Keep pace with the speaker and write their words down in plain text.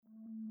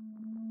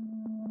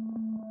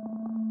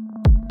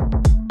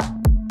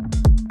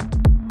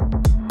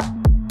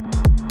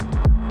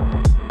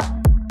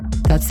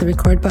That's the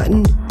record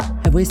button.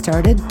 Have we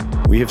started?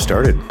 We have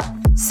started.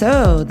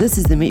 So, this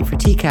is the Meat for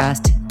Tea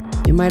cast.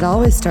 You might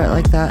always start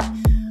like that.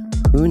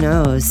 Who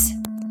knows?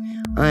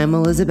 I'm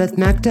Elizabeth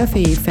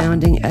MacDuffie,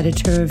 founding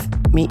editor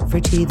of Meat for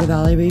Tea, the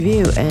Valley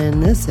Review,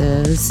 and this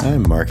is...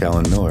 I'm Mark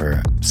Allen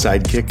Miller,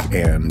 sidekick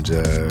and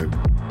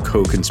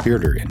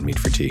co-conspirator in Meat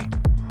for Tea.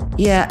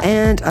 Yeah,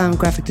 and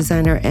graphic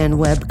designer and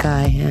web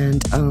guy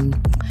and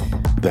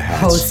The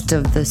hats. Host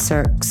of the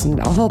Cirques and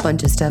a whole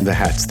bunch of stuff. The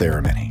hats, there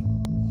are many.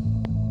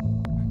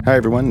 Hi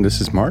everyone,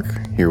 this is Mark,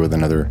 here with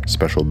another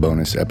special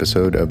bonus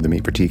episode of the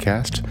Meat for Tea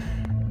cast.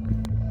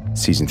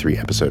 Season 3,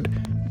 episode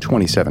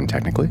 27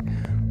 technically.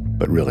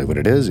 But really what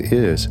it is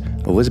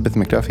Elizabeth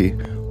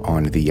MacDuffie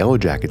on the Yellow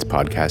Jackets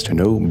podcast,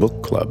 No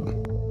Book Club.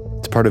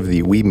 It's part of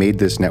the We Made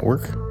This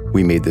Network,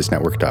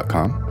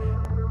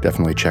 wemadethisnetwork.com.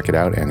 Definitely check it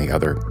out and the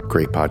other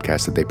great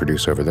podcasts that they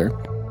produce over there.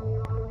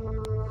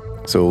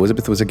 So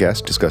Elizabeth was a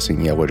guest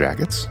discussing Yellow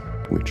Jackets,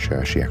 which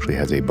she actually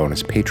has a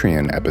bonus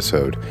Patreon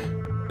episode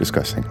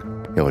discussing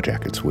Yellow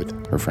Jackets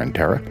with her friend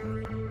Tara.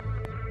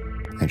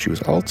 And she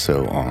was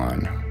also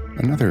on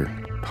another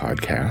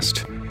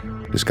podcast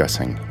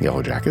discussing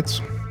Yellow Jackets,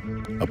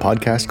 a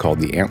podcast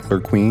called The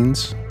Antler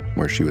Queens,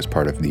 where she was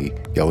part of the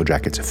Yellow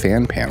Jackets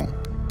fan panel.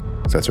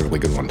 So that's a really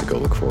good one to go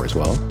look for as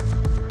well.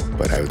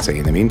 But I would say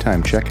in the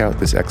meantime, check out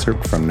this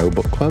excerpt from No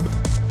Book Club.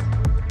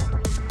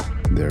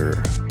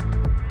 They're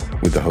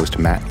with the host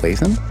Matt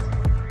Latham.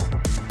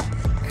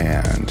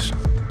 And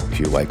if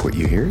you like what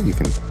you hear, you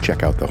can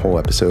check out the whole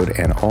episode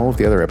and all of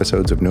the other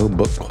episodes of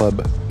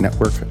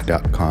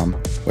NoBookClubNetwork.com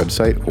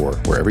website or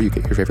wherever you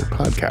get your favorite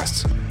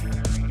podcasts.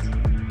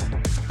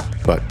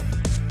 But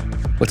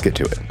let's get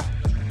to it.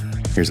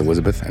 Here's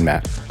Elizabeth and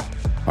Matt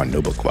on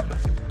No Book Club.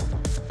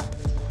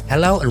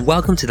 Hello and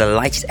welcome to the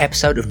latest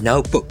episode of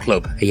No Book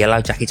Club, a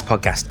Yellow Jackets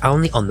podcast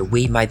only on the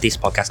We Made This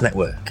podcast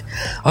network.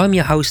 I'm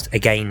your host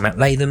again, Matt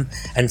Latham,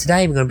 and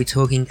today we're going to be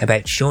talking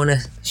about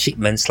Shauna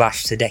Shipman /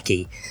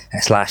 Sadecki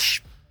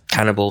 /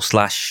 Cannibal /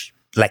 Lecter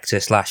 /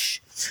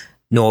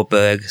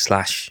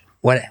 Norberg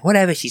 /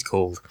 whatever she's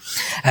called.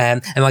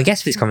 And my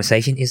guest for this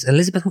conversation is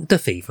Elizabeth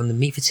MacDuffie from the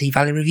Meat for Tea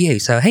Valley Review.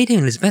 So how you doing,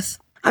 Elizabeth?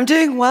 I'm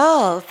doing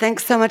well.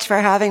 Thanks so much for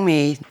having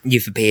me.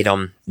 You've appeared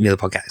on the other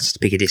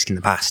podcast, Pick a Disc, in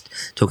the past,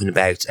 talking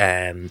about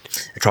A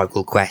Tribe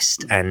Called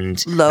Quest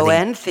and Low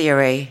End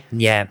Theory.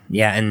 Yeah,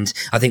 and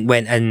I think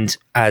as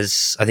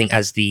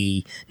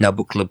the No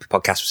Book Club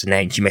podcast was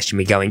announced, you messaged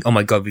me going, "Oh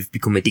my God, we've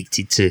become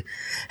addicted to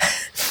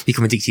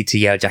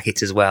Yellow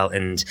Jackets as well."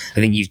 And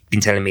I think you've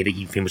been telling me that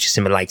you've pretty much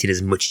assimilated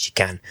as much as you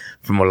can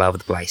from all over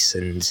the place.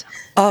 And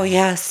oh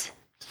yes.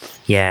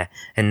 Yeah,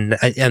 and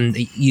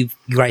you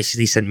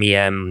graciously sent me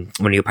one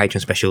of your Patreon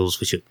specials,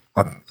 which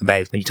about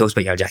when you talked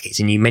about Yellow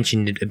Jackets, and you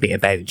mentioned a bit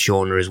about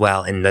Shauna as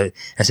well, and I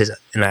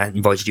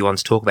invited you on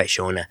to talk about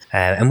Shauna,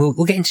 and we'll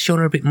get into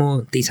Shauna a bit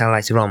more detail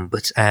later on.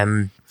 But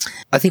I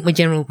think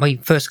my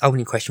first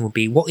opening question would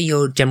be, what are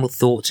your general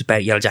thoughts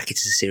about Yellow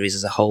Jackets as a series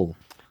as a whole?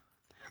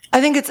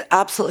 I think it's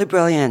absolutely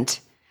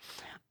brilliant.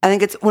 I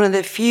think it's one of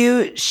the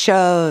few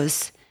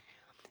shows,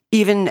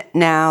 even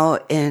now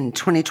in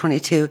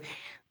 2022.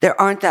 There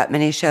aren't that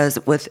many shows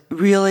with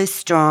really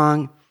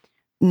strong,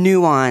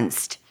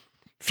 nuanced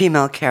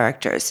female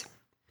characters.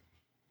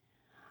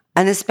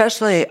 And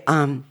especially,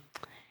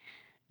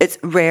 it's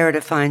rare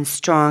to find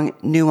strong,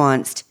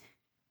 nuanced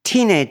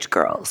teenage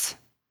girls.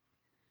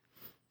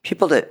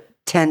 People that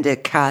tend to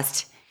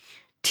cast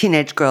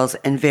teenage girls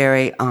in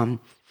very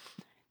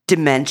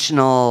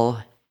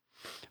one-dimensional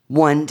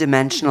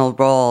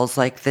roles,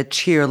 like the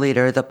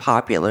cheerleader, the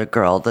popular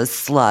girl, the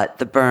slut,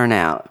 the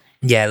burnout.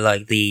 Yeah,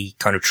 like the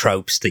kind of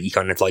tropes that you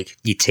kind of like,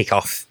 you tick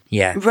off.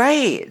 Yeah.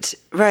 Right.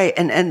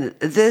 And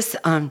this,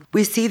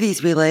 we see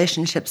these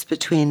relationships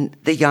between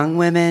the young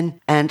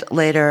women and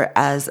later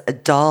as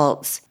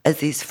adults as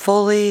these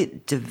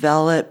fully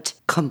developed,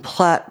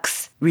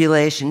 complex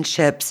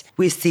relationships.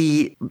 We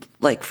see,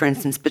 like, for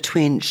instance,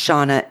 between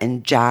Shauna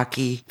and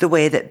Jackie, the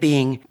way that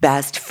being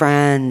best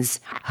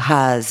friends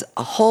has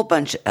a whole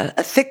bunch,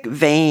 a thick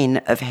vein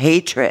of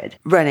hatred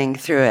running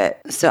through it.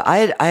 So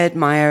I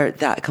admire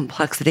that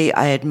complexity.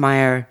 I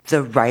admire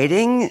the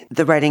writing.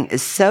 The writing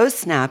is so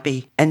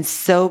snappy and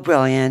so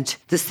brilliant.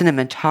 The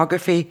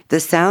cinematography, the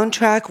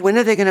soundtrack. When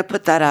are they going to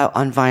put that out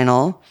on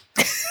vinyl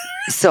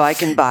so I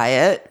can buy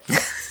it?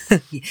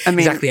 I mean,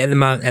 exactly. At the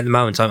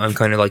moment, I'm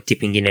kind of like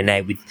dipping in and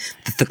out with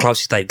the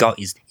closest they've got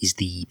is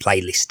the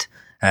playlist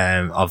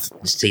of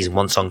season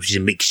 1 songs, which is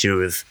a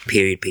mixture of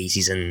period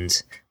pieces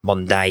and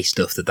modern day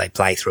stuff that they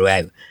play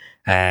throughout.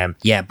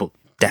 But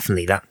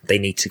definitely that they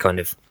need to kind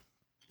of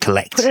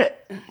collect.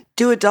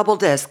 Do a double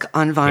disc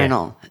on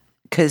vinyl,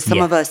 because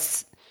some of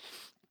us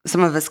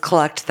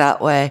collect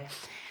that way.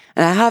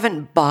 And I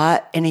haven't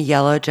bought any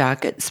Yellow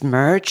Jackets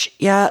merch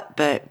yet,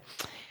 but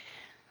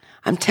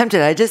I'm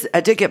tempted. I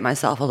did get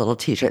myself a little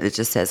t-shirt that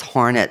just says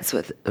Hornets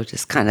which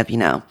is kind of,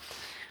 a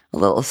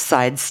little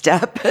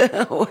sidestep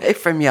away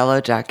from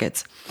Yellow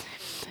Jackets.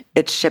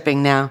 it's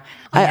shipping now.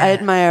 I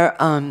admire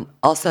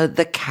also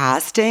the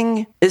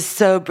casting is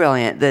so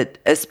brilliant that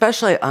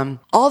especially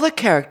all the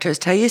characters,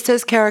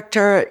 Thaisa's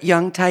character,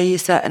 young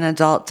Thaisa and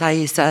adult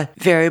Thaisa,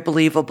 very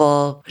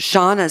believable.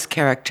 Shauna's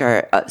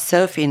character,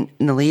 Sophie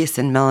Nélisse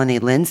and Melanie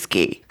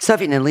Lynskey.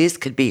 Sophie Nélisse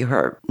could be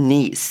her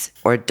niece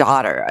or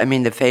daughter. I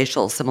mean, the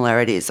facial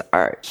similarities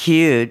are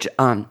huge.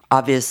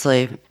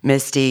 Obviously,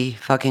 Misty,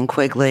 fucking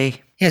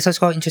Quigley. Yeah, so it's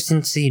quite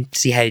interesting to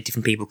see how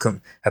different people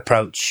can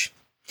approach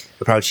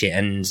it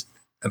and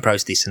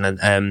approach this.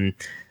 And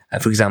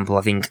for example,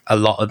 I think a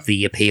lot of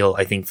the appeal,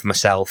 I think for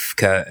myself,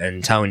 Kurt,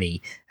 and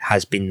Tony,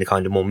 has been the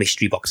kind of more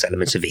mystery box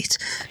elements of it.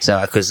 So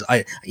it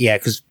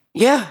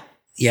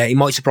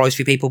might surprise a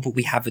few people, but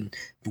we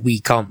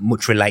can't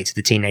much relate to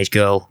the teenage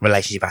girl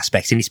relationship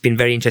aspect, and it's been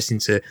very interesting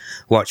to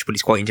watch. But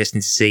it's quite interesting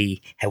to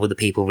see how other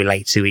people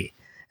relate to it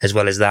as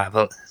well as that.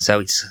 But so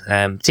it's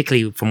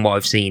particularly from what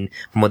I've seen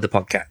from other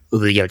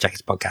Yellow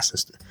Jackets podcasts and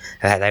stuff,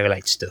 how they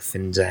relate to stuff.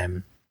 And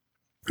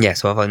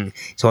so I find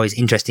it's always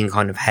interesting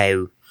kind of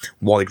how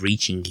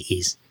wide-reaching it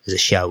is as a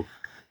show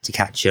to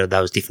capture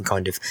those different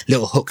kind of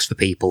little hooks for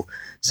people.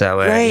 So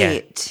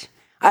right.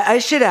 I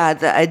should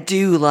add that I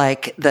do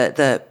like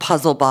the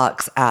puzzle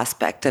box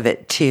aspect of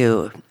it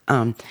too,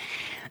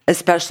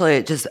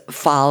 especially just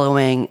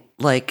following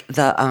like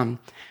the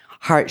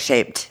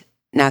heart-shaped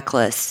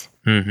necklace.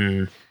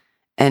 Mm-hmm.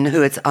 And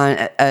who it's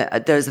on.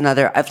 There's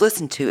another, I've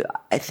listened to,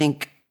 I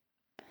think,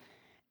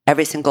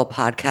 every single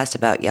podcast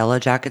about Yellow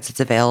Jackets that's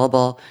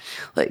available,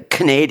 like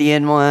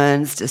Canadian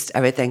ones, just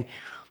everything.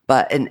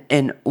 But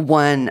in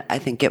one, I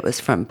think it was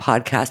from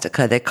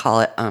Podcastica, they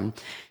call it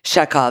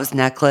Chekhov's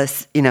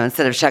necklace,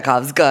 instead of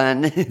Chekhov's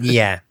gun.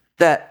 Yeah.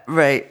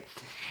 Right.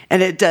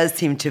 And it does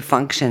seem to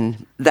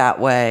function that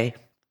way.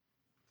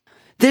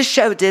 This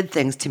show did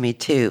things to me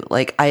too.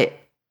 Like, I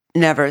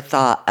never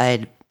thought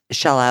I'd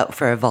shell out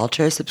for a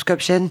Vulture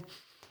subscription.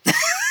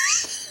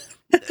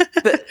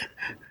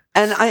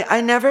 And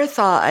I never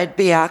thought I'd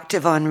be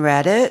active on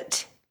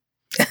Reddit.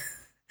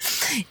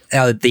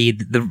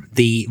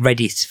 The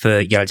Reddit for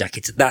Yellow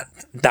Jackets,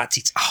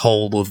 that's a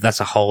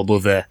whole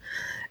other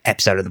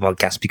episode of the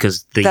podcast,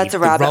 because that's a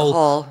rabbit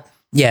hole.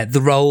 Yeah,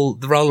 the role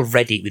of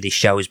Reddit with this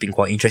show has been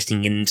quite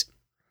interesting, and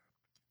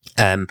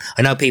I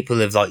know people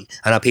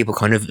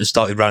kind of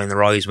started rolling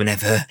their eyes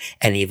whenever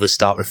any of us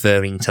start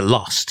referring to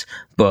Lost,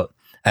 but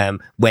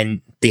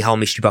when the whole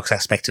mystery box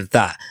aspect of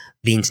that,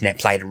 the internet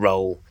played a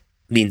role.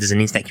 There's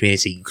an internet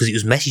community, because it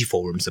was message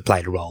forums that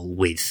played a role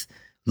with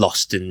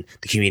Lost and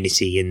the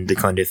community and the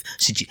kind of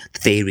the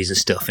theories and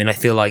stuff. And I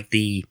feel like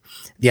the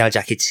Yellow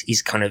Jackets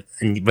is kind of,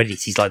 and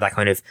Reddit is like that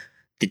kind of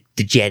the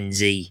Gen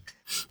Z,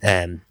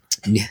 the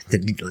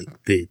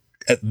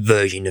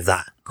version of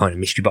that kind of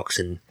mystery box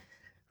and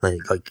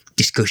like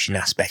discussion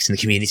aspects and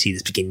the community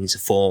that's beginning to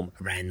form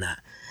around that.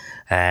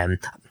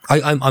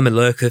 I'm a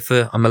lurker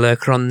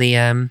on the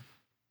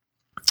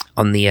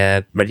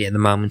Reddit at the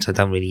moment. I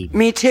don't really.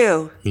 Me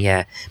too.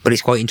 Yeah, but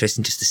it's quite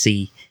interesting just to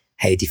see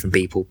how different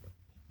people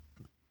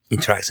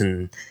interact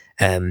and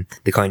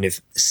the kind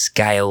of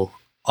scale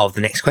of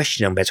the next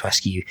question I'm about to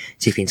ask you,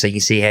 Tiffany. So you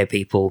can see how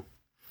people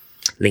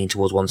lean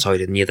towards one side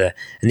and the other,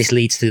 and this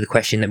leads to the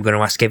question that I'm going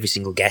to ask every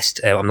single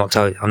guest. I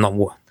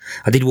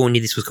did warn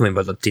you this was coming,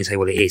 but I didn't say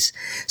what it is.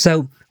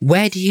 So,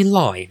 where do you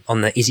lie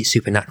on the is it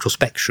supernatural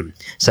spectrum?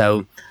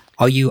 So,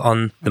 are you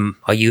a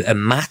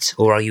Matt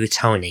or are you a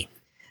Tony?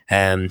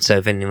 So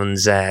if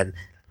anyone's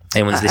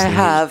listening, I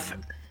have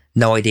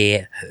no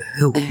idea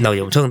what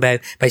I'm talking about.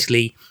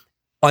 Basically,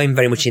 I'm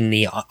very much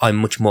I'm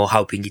much more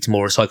hoping it's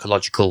more a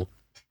psychological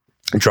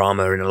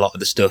drama, and a lot of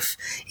the stuff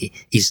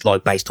is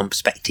like based on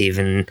perspective.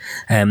 And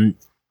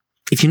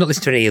if you're not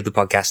listening to any of the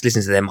podcasts,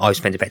 listen to them. I've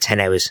spent about 10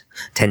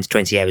 to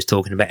 20 hours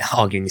talking about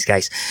arguing this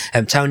case.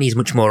 Tony is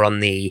much more on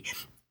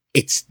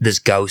there's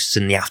ghosts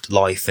and the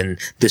afterlife, and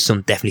there's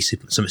definitely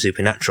some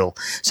supernatural.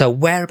 So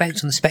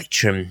whereabouts on the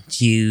spectrum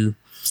do you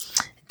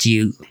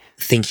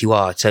think you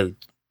are? So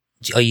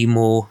are you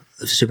more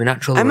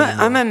supernatural?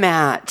 I'm a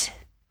Matt.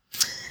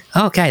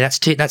 Okay, that's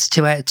 2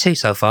 out of 2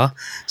 so far.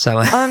 So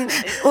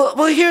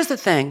well, here's the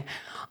thing.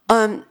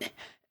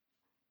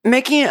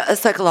 Making a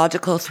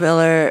psychological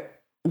thriller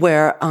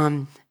where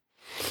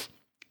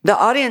the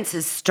audience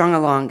is strung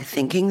along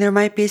thinking there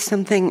might be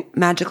something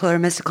magical or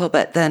mystical,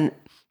 but then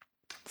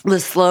the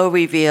slow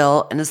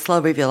reveal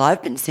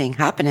I've been seeing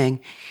happening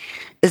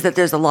is that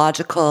there's a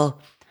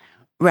logical,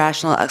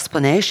 rational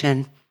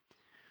explanation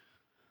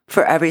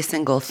for every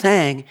single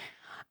thing.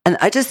 And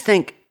I just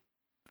think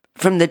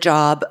from the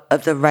job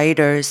of the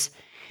writers,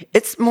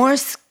 it's more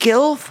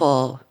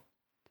skillful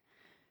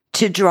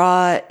to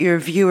draw your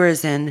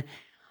viewers in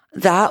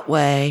that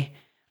way.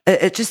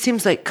 It just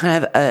seems like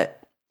kind of a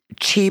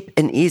cheap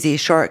and easy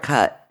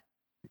shortcut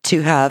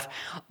to have,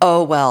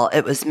 oh, well,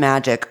 it was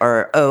magic,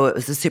 or, oh, it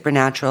was the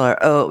supernatural, or,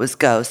 oh, it was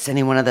ghosts,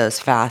 any one of those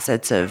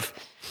facets of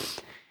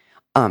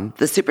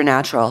the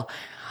supernatural.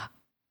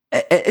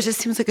 It just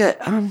seems like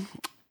am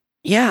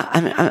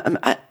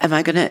I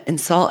going to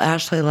insult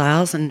Ashley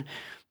Lyles and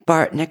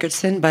Bart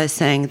Nickerson by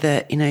saying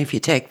that, if you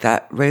take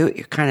that route,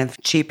 you're kind of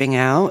cheaping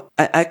out.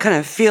 I kind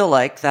of feel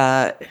like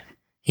that.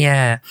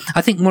 Yeah,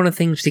 I think one of the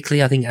things,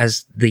 particularly, I think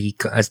as the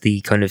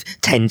kind of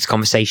tense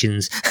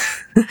conversations,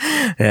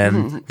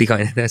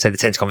 the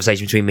tense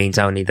conversation between me and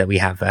Tony that we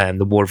have,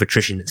 the war of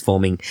attrition that's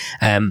forming,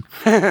 and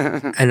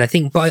I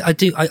think, but I'm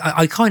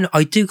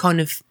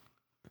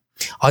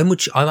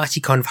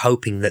actually kind of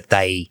hoping that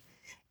they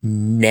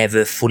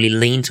never fully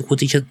lean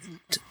towards each other.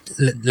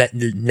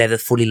 Never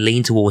fully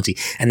lean towards it,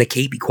 and they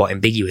keep it quite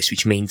ambiguous,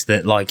 which means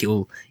that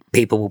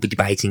people will be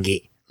debating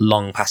it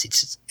long past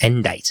its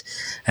end date.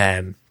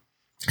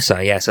 So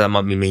that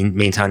might be me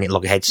and Tony at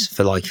loggerheads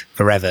for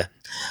forever.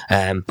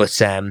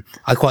 But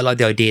I quite like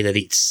the idea that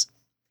it's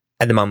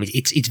at the moment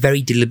it's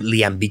very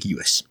deliberately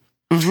ambiguous.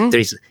 Mm-hmm. There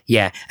is,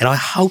 and I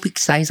hope it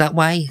stays that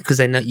way, because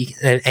then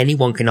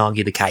anyone can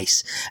argue the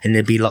case, and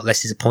there'd be a lot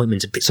less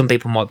disappointment. Some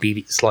people might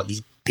be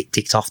slightly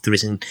ticked off there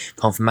isn't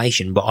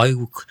confirmation, but I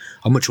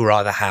much would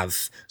rather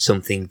have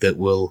something that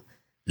will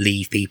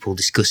leave people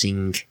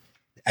discussing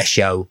a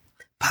show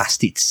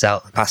past its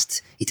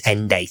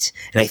end date,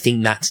 and I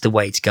think that's the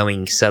way it's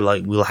going. So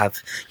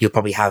you'll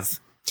probably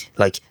have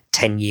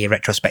 10-year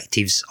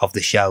retrospectives of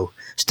the show,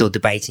 still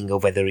debating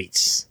over whether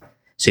it's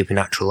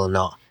supernatural or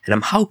not. And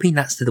I'm hoping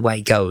that's the way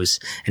it goes,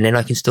 and then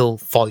I can still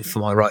fight for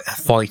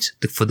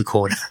the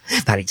corner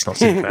that it's not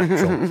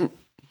supernatural.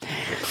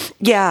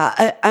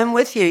 Yeah, I'm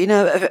with you.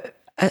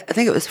 I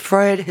think it was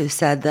Freud who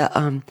said that.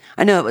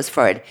 I know it was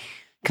Freud.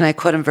 Can I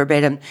quote him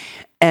verbatim?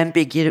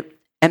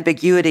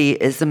 Ambiguity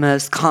is the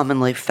most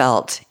commonly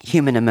felt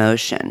human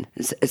emotion.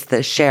 It's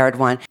the shared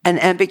one. And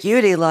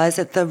ambiguity lies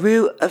at the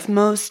root of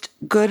most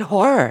good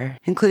horror,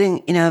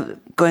 including,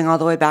 going all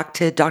the way back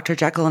to Dr.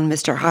 Jekyll and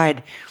Mr.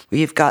 Hyde, where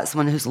you've got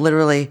someone who's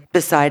literally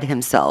beside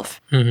himself.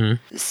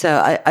 Mm-hmm.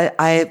 So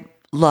I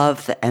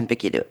love the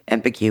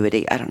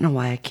ambiguity. I don't know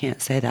why I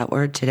can't say that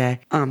word today.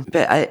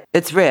 But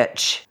it's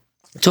rich.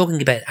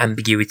 Talking about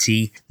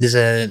ambiguity, there's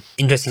an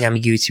interesting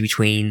ambiguity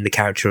between the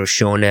character of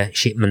Shauna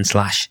Shipman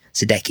 /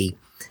 Sadecki,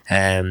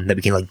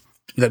 that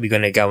we're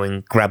going to go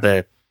and grab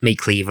a meat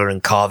cleaver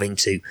and carve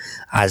into,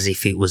 as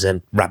if it was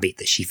a rabbit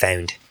that she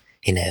found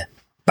in her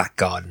back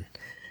garden.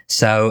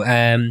 So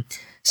and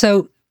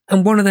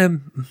one of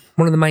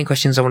the main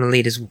questions I want to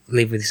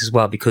leave with this as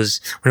well,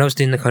 because when I was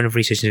doing the kind of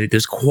research,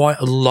 there's quite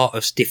a lot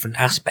of different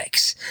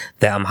aspects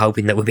that I'm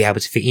hoping that we'll be able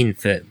to fit in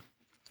for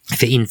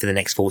the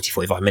next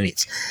 40-45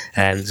 minutes.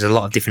 There's a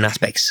lot of different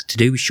aspects to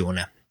do with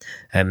Shauna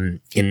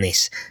in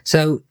this.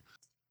 So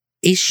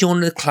is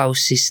Shauna the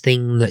closest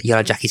thing that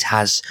Yellow Jackets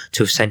has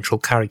to a central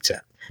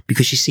character?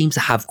 Because she seems to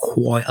have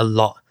quite a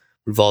lot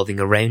revolving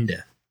around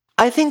her.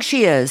 I think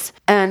she is.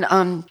 And,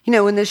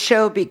 when the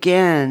show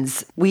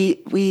begins,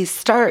 we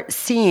start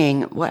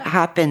seeing what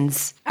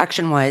happens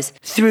action-wise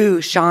through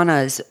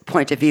Shauna's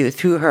point of view,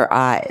 through her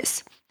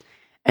eyes.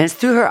 And it's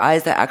through her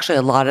eyes that actually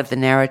a lot of the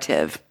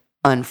narrative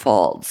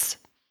unfolds.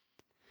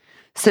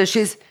 So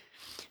she's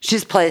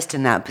placed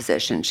in that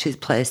position. She's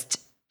the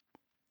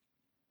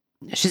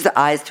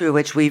eyes through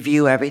which we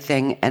view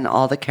everything and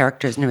all the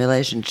characters and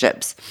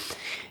relationships.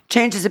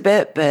 Changes a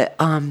bit, but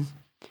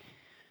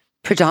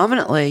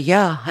predominantly,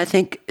 I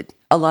think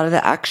a lot of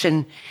the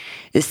action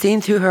is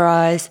seen through her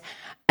eyes,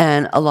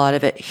 and a lot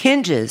of it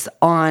hinges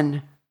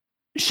on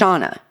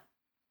Shauna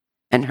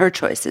and her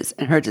choices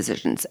and her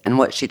decisions and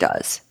what she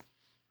does.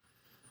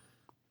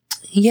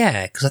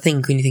 Yeah, because I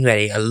think when you think about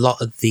it, a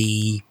lot of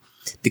the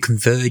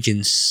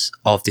convergence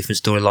of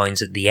different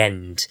storylines at the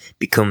end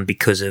become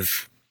because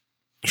of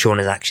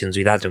Shauna's actions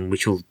with Adam,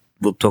 which we'll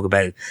talk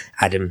about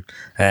Adam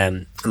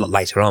a lot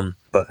later on.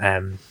 But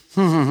so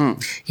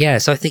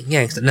I think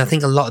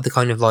a lot of the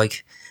kind of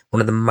one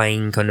of the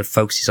main kind of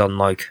focuses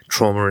on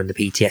trauma and the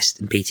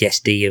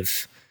PTSD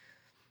of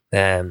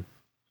the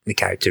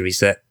character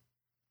is that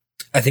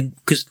I think,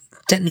 because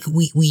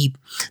technically we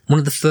one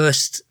of the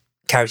first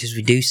characters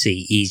we do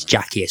see is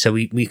Jackie. So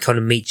we kind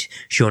of meet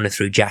Shauna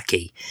through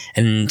Jackie.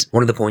 And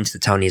one of the points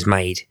that Tony has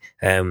made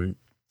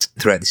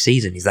throughout the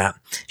season is that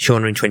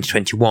Shauna in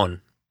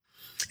 2021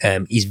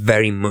 is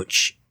very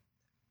much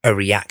a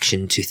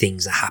reaction to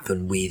things that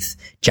happen with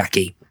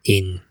Jackie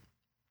in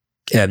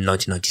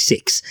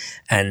 1996,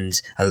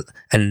 and a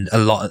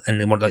lot,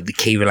 and one of the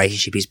key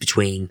relationship is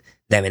between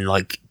them, and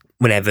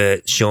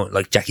whenever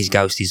Jackie's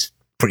ghost is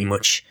pretty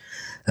much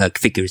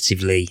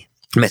figuratively,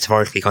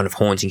 metaphorically kind of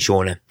haunting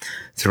Shauna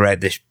throughout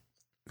the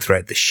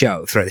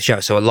show.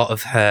 So a lot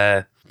of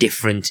her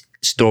different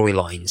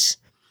storylines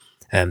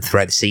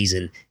throughout the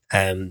season,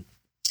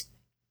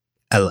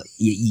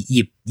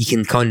 you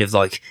can kind of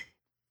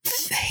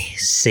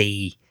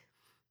see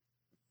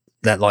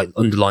that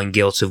underlying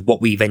guilt of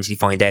what we eventually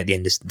find out at the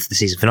end of the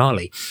season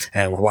finale,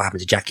 what happened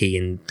to Jackie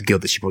and the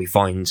guilt that she probably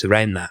finds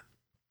around that.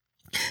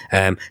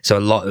 So a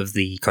lot of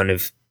the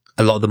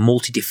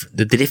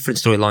the different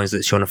storylines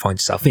that Shauna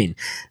finds herself in,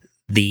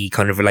 the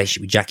kind of relationship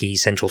with Jackie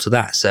is central to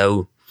that.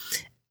 So,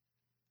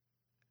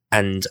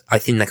 and I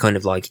think that kind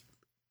of that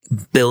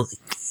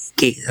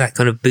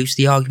kind of boosts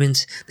the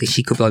argument that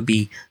she could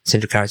be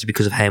central character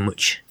because of how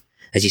much,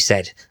 as you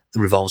said,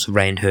 revolves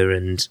around her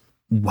and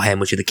how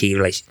much of the key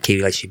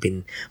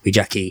relationship with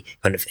Jackie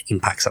kind of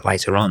impacts that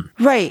later on.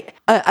 Right.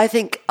 I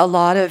think a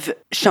lot of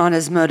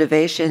Shauna's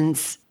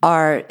motivations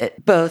are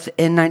both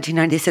in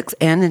 1996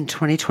 and in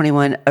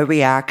 2021 a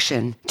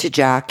reaction to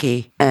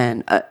Jackie.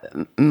 And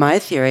my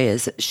theory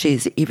is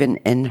she's even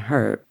in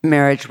her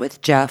marriage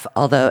with Jeff,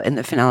 although in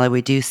the finale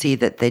we do see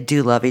that they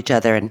do love each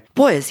other. And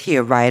boy, is he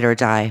a ride or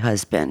die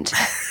husband.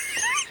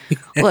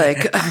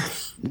 Like,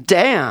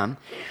 damn.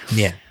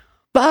 Yeah.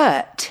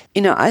 But,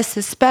 I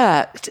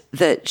suspect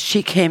that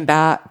she came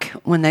back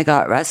when they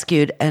got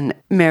rescued and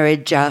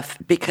married Jeff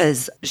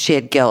because she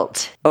had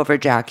guilt over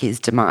Jackie's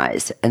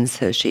demise. And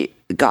so she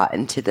got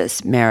into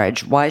this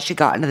marriage. Why she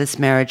got into this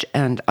marriage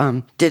and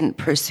didn't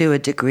pursue a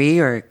degree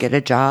or get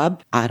a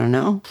job, I don't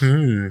know.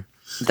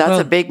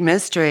 That's a big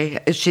mystery.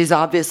 She's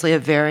obviously a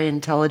very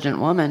intelligent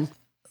woman.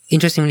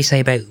 Interesting when you say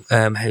about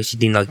how she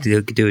didn't like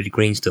to do a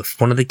degree and stuff.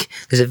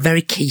 There's a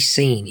very key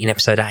scene in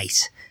episode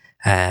 8,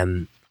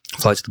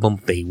 Flight to the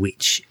Bumblebee,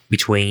 which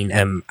between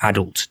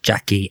adult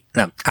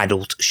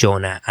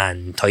Shauna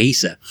and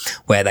Taissa,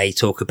 where they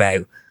talk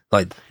about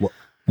like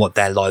what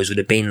their lives would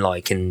have been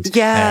like, and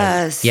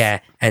yes,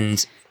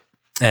 and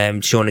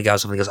Shauna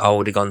goes off and goes, I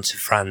would have gone to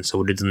France, I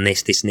would have done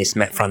this, and this,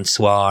 met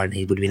Francois, and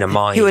he would have been a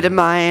mime. He would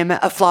have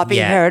a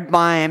floppy-haired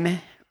mime.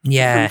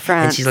 Yeah, from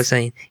France. And she's like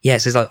saying, so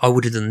it's like, I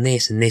would have done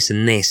this and this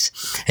and this.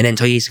 And then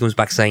Taissa comes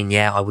back saying,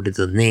 I would have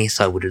done this,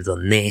 I would have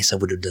done this, I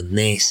would have done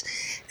this.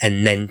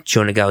 And then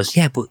Shauna goes,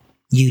 but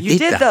you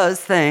did those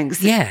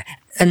things. Yeah.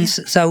 And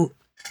so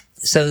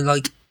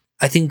like,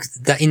 I think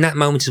that in that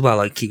moment as well,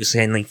 like you were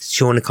saying, like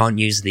Shauna can't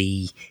use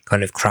the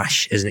kind of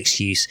crash as an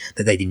excuse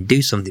that they didn't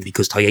do something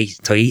because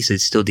Taissa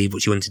still did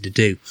what she wanted to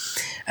do.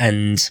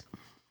 And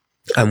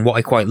what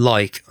I quite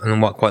like,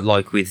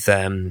 with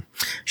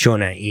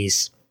Shauna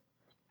is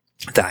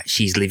that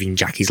she's living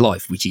Jackie's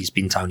life, which has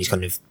been Tony's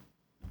kind of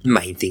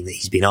main thing that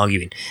he's been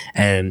arguing.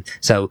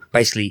 So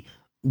basically,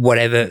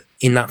 whatever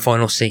in that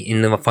final scene,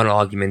 in the final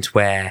argument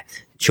where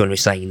Shauna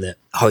was saying that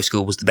high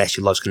school was the best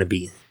your life's going to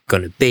be,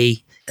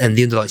 and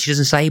the underlying, she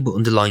doesn't say, but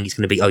underlying is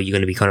going to be, you're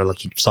going to be kind of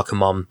like your soccer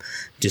mom,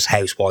 just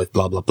housewife,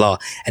 blah blah blah.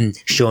 And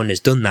Shauna's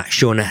done that.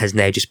 Shauna has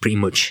now just pretty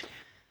much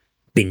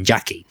been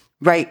Jackie.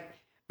 Right.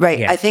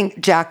 Yeah. I think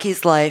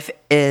Jackie's life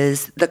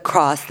is the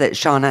cross that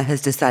Shauna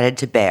has decided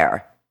to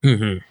bear.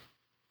 Mm-hmm.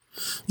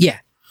 Yeah.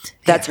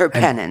 That's her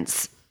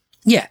penance.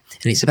 And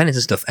it's a penance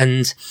and stuff.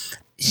 And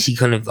she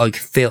kind of like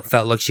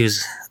felt like she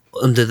was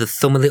under the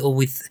thumb a little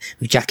with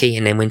Jackie.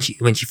 And then when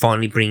she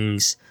finally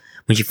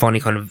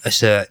kind of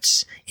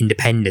asserts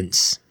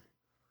independence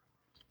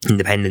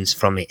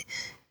from it,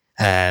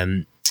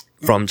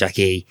 from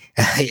Jackie,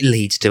 it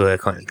leads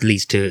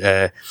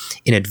to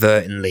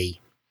inadvertently,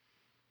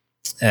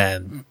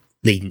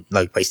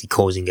 basically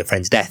causing a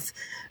friend's death.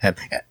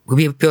 Could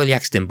be a purely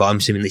accident, but I'm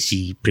assuming that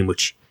she pretty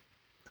much,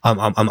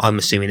 I'm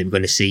assuming that we're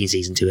going to see in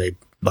season 2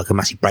 a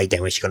massive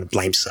breakdown where she kind of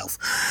blames herself,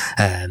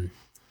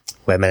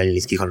 where Melanie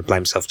Lynskey kind of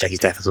blames herself for Jackie's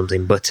death or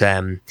something. But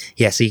so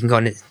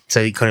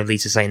it kind of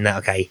leads to saying that,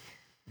 okay,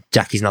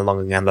 Jackie's no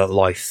longer going to have that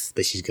life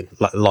that she's going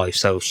to life,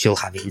 so she'll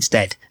have it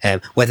instead.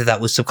 Whether that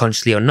was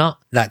subconsciously or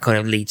not, that kind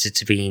of leads her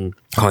to being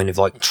kind of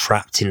like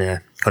trapped in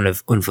a kind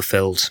of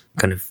unfulfilled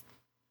kind of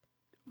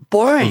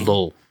boring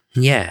lull.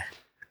 Yeah.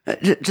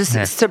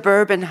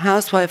 Suburban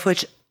housewife,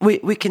 which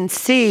we can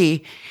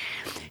see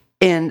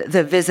in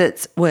the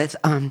visits with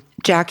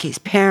Jackie's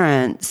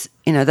parents.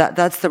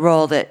 That's the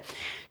role that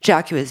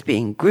Jackie was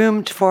being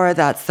groomed for.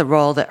 That's the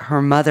role that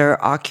her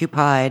mother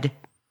occupied.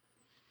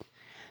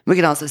 We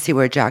can also see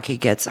where Jackie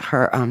gets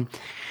her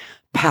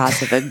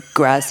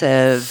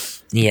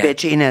passive-aggressive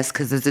bitchiness,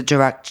 because there's a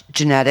direct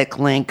genetic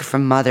link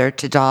from mother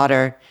to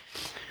daughter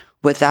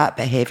with that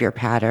behavior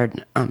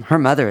pattern. Her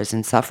mother is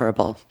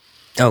insufferable.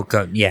 Oh,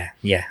 God, yeah.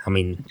 I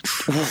mean...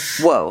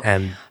 Whoa.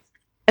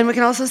 And we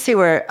can also see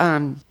where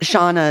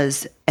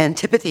Shauna's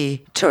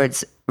antipathy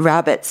towards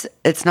rabbits,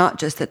 it's not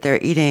just that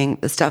they're eating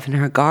the stuff in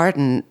her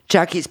garden.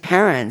 Jackie's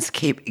parents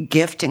keep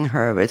gifting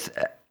her with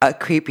a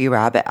creepy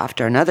rabbit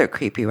after another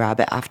creepy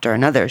rabbit after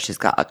another. She's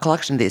got a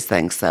collection of these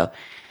things. So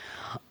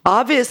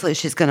obviously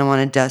she's going to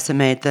want to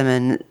decimate them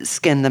and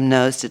skin them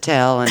nose to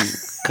tail and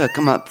cook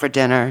them up for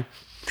dinner.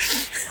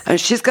 I mean,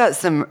 she's got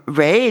some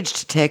rage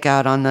to take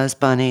out on those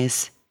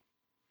bunnies.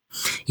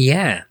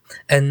 Yeah.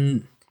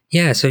 And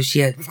so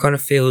she kind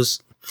of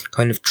feels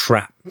kind of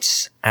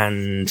trapped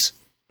and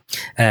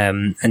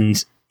kind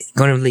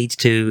of leads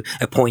to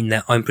a point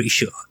that I'm pretty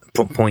sure,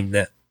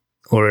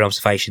 or an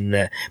observation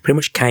that pretty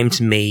much came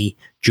to me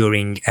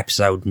during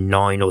episode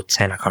 9 or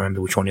 10. I can't remember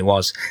which one it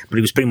was, but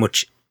it was pretty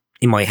much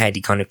in my head.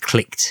 It kind of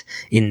clicked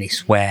in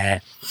this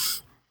where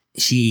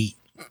she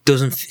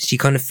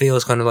kind of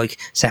feels kind of like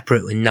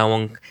separate with no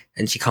one,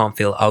 and she can't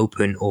feel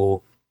open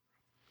or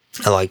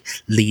like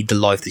lead the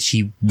life that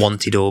she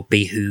wanted or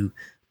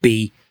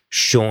be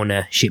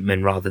Shauna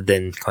Shipman rather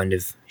than kind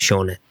of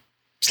Shauna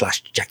 /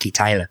 Jackie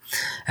Taylor.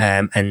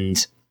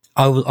 And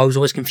I was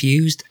always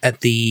confused in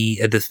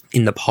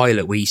the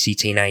pilot where you see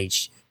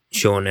teenage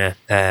Shauna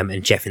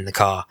and Jeff in the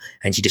car,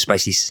 and she just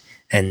basically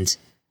and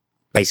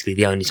basically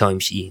the only time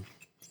she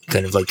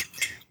kind of like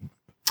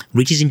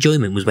reaches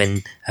enjoyment was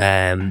when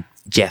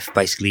Jeff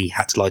basically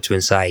had to lie to her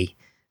and say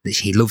that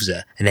he loves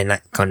her, and then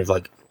that kind of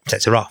like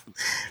sets her off.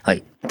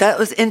 Like, that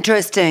was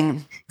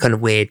interesting. Kind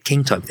of weird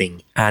king type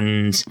thing.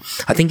 And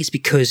I think it's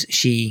because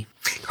she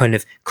kind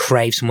of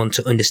craves someone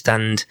to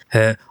understand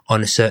her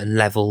on a certain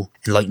level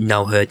and like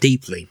know her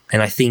deeply.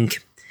 And I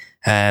think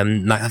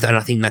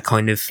that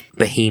kind of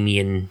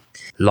bohemian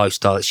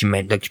lifestyle that she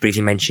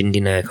briefly mentioned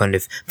in her kind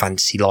of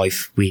fantasy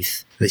life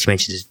that she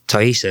mentioned as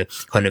Thaisa,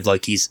 kind of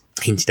like is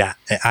hinted at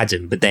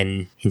Adam, but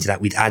then hinted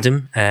at with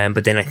Adam.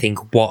 But then I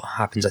think what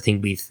happens,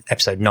 with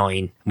episode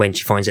 9, when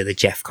she finds out that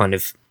Jeff kind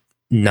of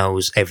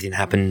knows everything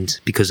happened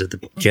because of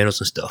the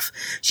journals and stuff,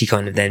 she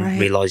kind of then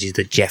realizes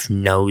that Jeff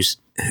knows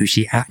who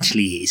she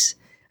actually is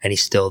and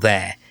is still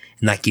there.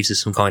 And that gives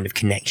us some kind of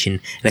connection.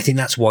 And I think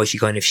that's why she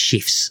kind of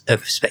her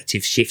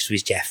perspective shifts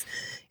with Jeff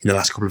in the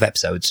last couple of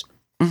episodes.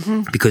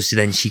 Mm-hmm. Because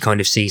then she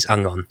kind of sees,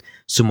 hang on,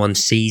 someone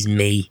sees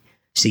me,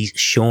 sees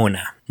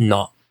Shauna,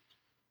 not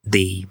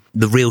the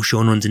real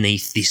Shauna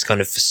underneath this kind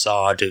of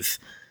facade of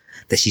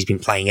that she's been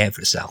playing out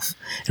for herself.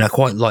 And I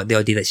quite like the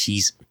idea that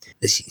she's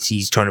been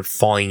trying to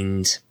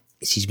find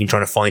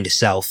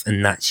herself,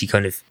 and that she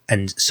kind of,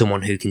 and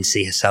someone who can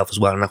see herself as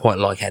well. And I quite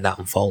like how that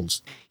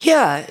unfolds.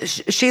 Yeah,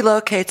 she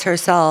locates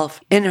herself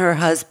in her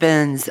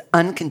husband's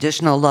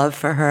unconditional love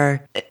for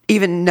her.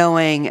 Even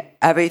knowing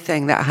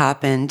everything that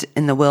happened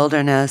in the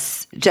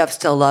wilderness, Jeff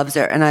still loves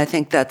her. And I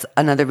think that's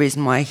another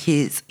reason why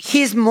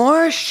he's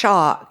more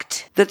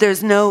shocked that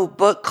there's no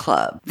book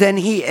club than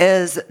he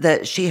is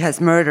that she has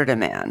murdered a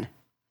man.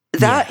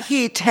 That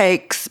he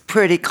takes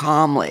pretty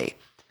calmly.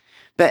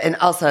 But, and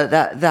also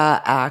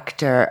that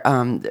actor,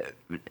 Warren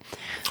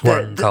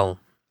Cole.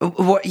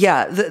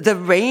 The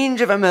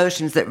range of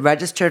emotions that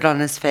registered on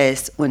his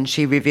face when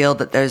she revealed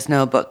that there's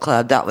no book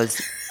club, that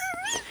was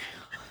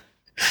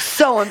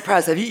so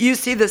impressive. You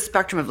see the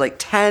spectrum of like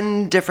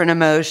 10 different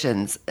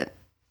emotions.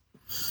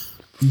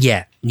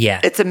 Yeah.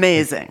 It's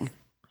amazing.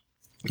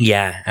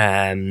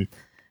 Yeah.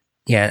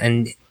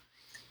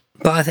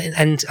 But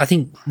I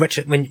think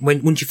when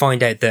once you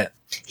find out that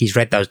he's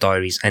read those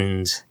diaries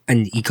and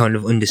he kind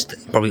of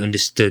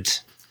understood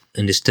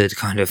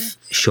kind of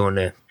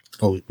Shauna,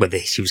 or whether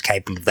she was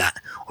capable of that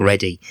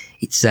already,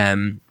 it's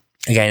again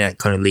that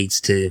kind of leads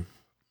to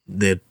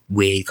the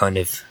weird kind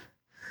of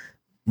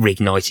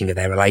reigniting of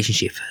their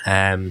relationship.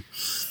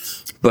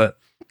 But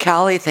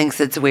Callie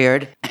thinks it's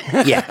weird.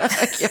 Yeah.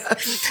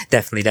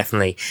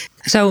 Definitely.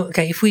 So,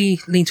 okay, if we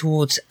lean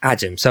towards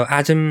Adam. So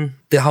Adam,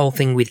 the whole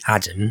thing with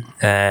Adam,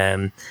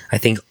 I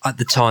think at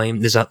the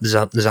time there's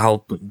a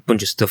whole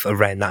bunch of stuff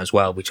around that as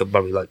well, which I'll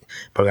probably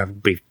have a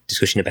brief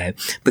discussion about.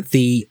 But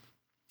the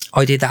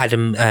idea that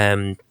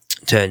Adam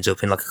turns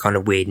up in like a kind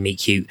of weird, meet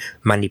cute,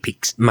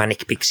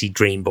 manic pixie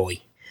dream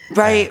boy.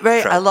 Right.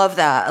 I love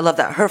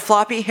that. Her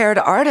floppy-haired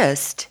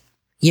artist.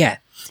 Yeah.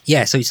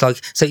 So it's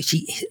like,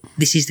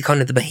 this is the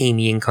kind of the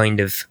bohemian kind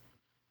of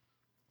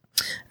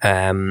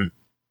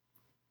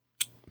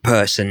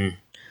person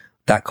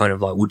that kind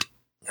of like would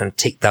kind of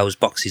tick those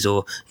boxes,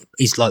 or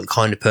is like the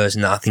kind of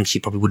person that I think she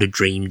probably would have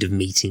dreamed of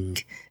meeting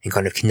and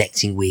kind of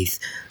connecting with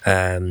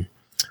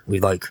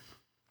like,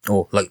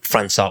 or like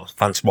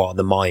Francois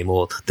the mime,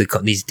 or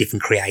these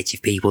different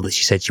creative people that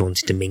she said she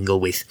wanted to mingle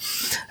with.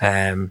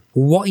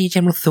 What are your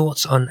general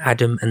thoughts on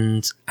Adam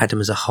and Adam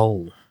as a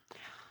whole?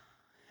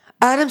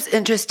 Adam's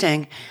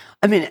interesting.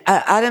 I mean,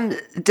 Adam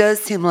does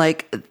seem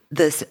like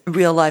this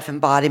real-life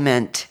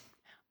embodiment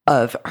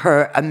of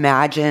her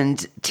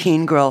imagined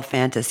teen girl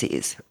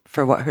fantasies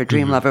for what her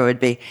dream lover would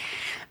be.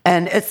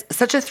 And it's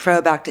such a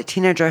throwback to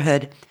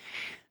teenagerhood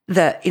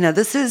that,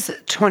 this is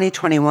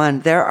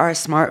 2021. There are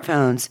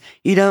smartphones.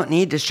 You don't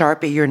need to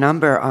Sharpie your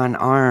number on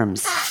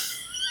arms.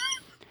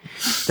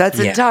 That's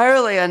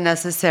entirely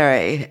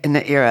unnecessary in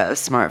the era of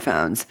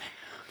smartphones.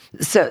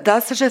 So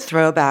that's such a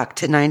throwback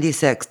to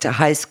 96, to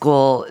high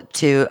school,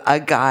 to a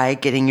guy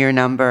getting your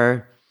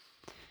number,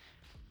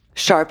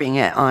 sharpening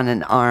it on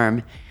an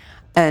arm.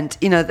 And,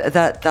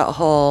 that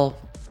whole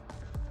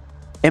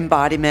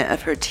embodiment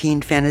of her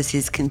teen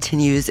fantasies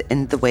continues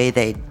in the way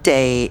they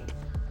date,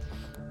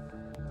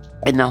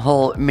 in the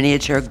whole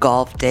miniature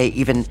golf date,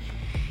 even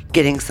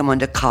getting someone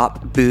to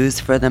cop booze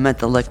for them at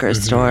the liquor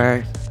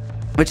store,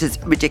 which is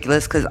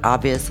ridiculous because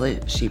obviously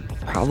she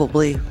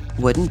probably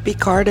wouldn't be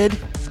carded.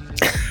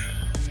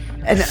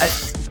 And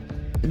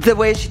the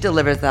way she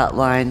delivers that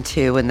line,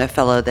 too, when the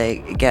fellow they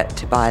get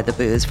to buy the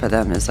booze for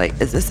them is like,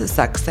 is this a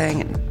sex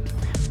thing? And,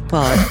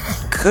 well,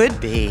 it could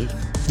be.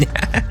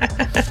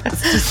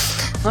 It's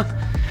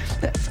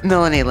just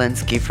Melanie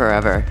Lynskey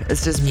forever.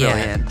 It's just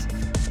brilliant.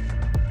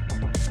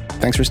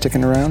 Thanks for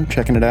sticking around,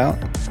 checking it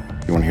out.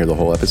 If you want to hear the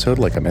whole episode,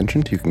 like I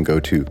mentioned, you can go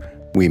to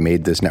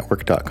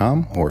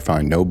wemadethisnetwork.com or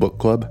find No Book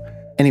Club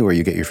anywhere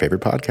you get your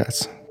favorite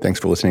podcasts. Thanks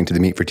for listening to the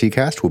Meat for Tea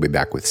cast. We'll be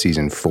back with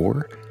season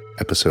 4.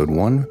 Episode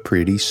 1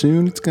 pretty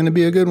soon. It's going to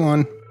be a good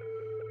one.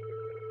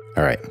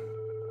 All right.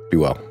 Be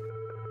well.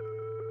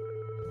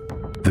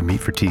 The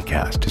Meat for Tea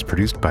cast is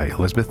produced by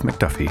Elizabeth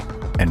McDuffie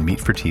and Meat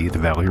for Tea, The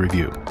Valley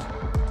Review.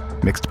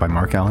 Mixed by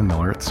Mark Allen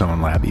Miller at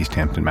Sound Lab, East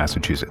Hampton,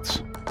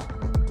 Massachusetts.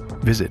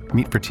 Visit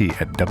Meat for Tea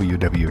at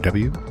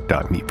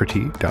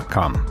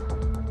www.meatfortea.com.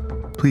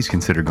 Please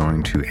consider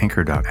going to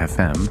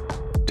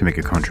anchor.fm to make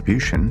a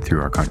contribution through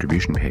our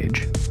contribution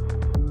page.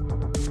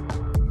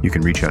 You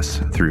can reach us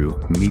through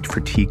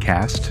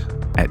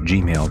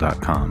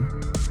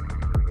meatforteacast@gmail.com,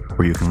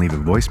 or you can leave a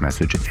voice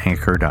message at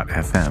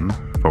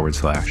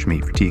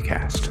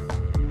anchor.fm/meatforteacast.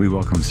 We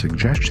welcome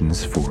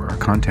suggestions for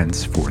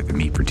contents for the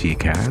Meat for Tea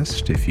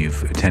cast. If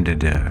you've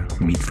attended a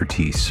Meat for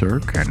Tea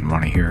Cirque and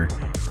want to hear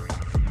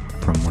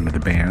from one of the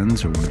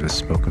bands or one of the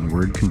spoken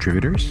word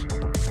contributors,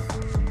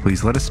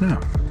 please let us know.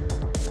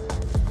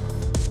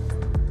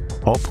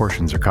 All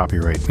portions are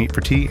copyright Meat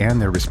for Tea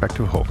and their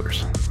respective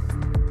holders.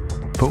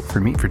 Vote for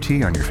Meat for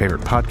Tea on your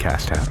favorite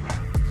podcast app.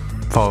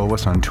 Follow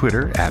us on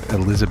Twitter at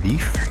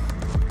Elizabeth,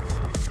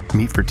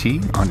 Meat for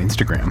Tea on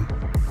Instagram,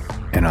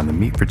 and on the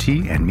Meat for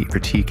Tea and Meat for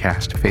Tea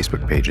Cast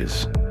Facebook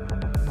pages.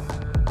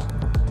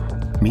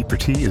 Meat for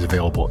Tea is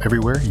available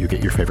everywhere you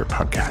get your favorite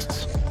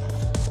podcasts.